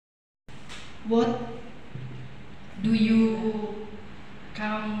What? Do you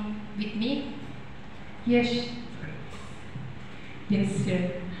come with me? Yes. Yes,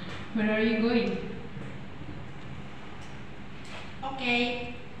 sir. Where are you going?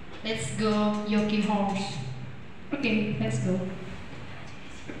 Okay, let's go, Yoki horse. Okay, let's go.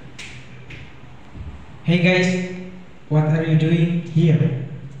 Hey guys, what are you doing here?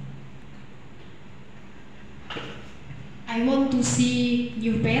 I want to see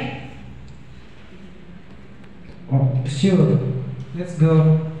new pet. Oh, sure. Let's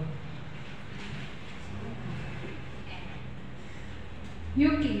go.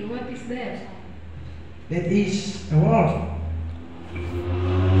 Yoki, what is that? That is a wolf.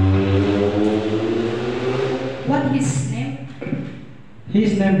 What his name?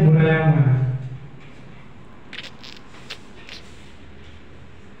 His name Burayama.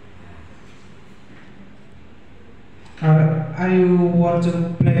 Are you want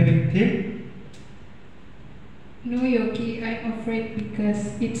to play with him? No, Yoki, I'm afraid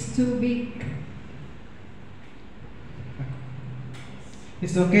because it's too big.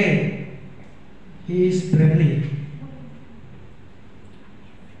 It's okay. He is friendly.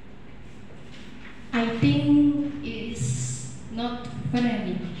 I think it's not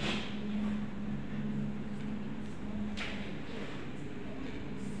friendly.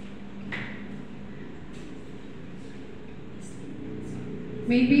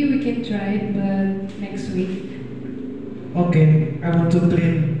 Maybe we can try it, but next week. Okay, I want to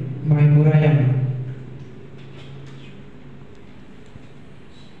clean my Burayama.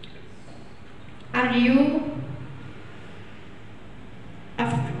 Are you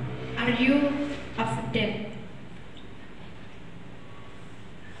af- are you afraid?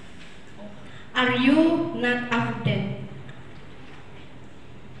 Are you not afraid?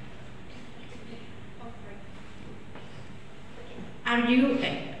 Are you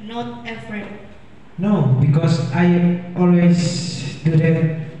not afraid? No, because I always do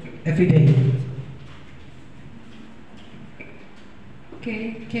that every day.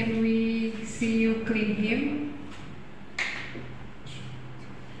 Okay, can we see you clean him?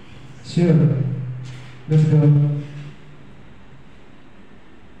 Sure. Let's go.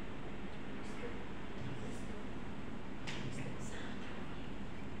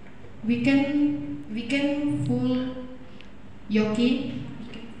 We can fool Yoki.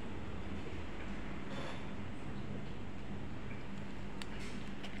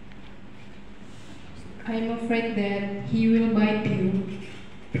 I'm afraid that he will bite you.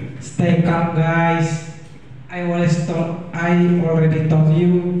 Stay calm, guys. I already told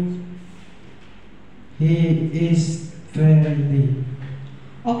you. He is friendly.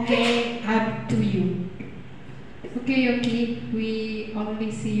 Okay, up to you. Okay, Yoki, we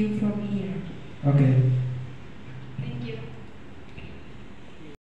only see you from here. Okay.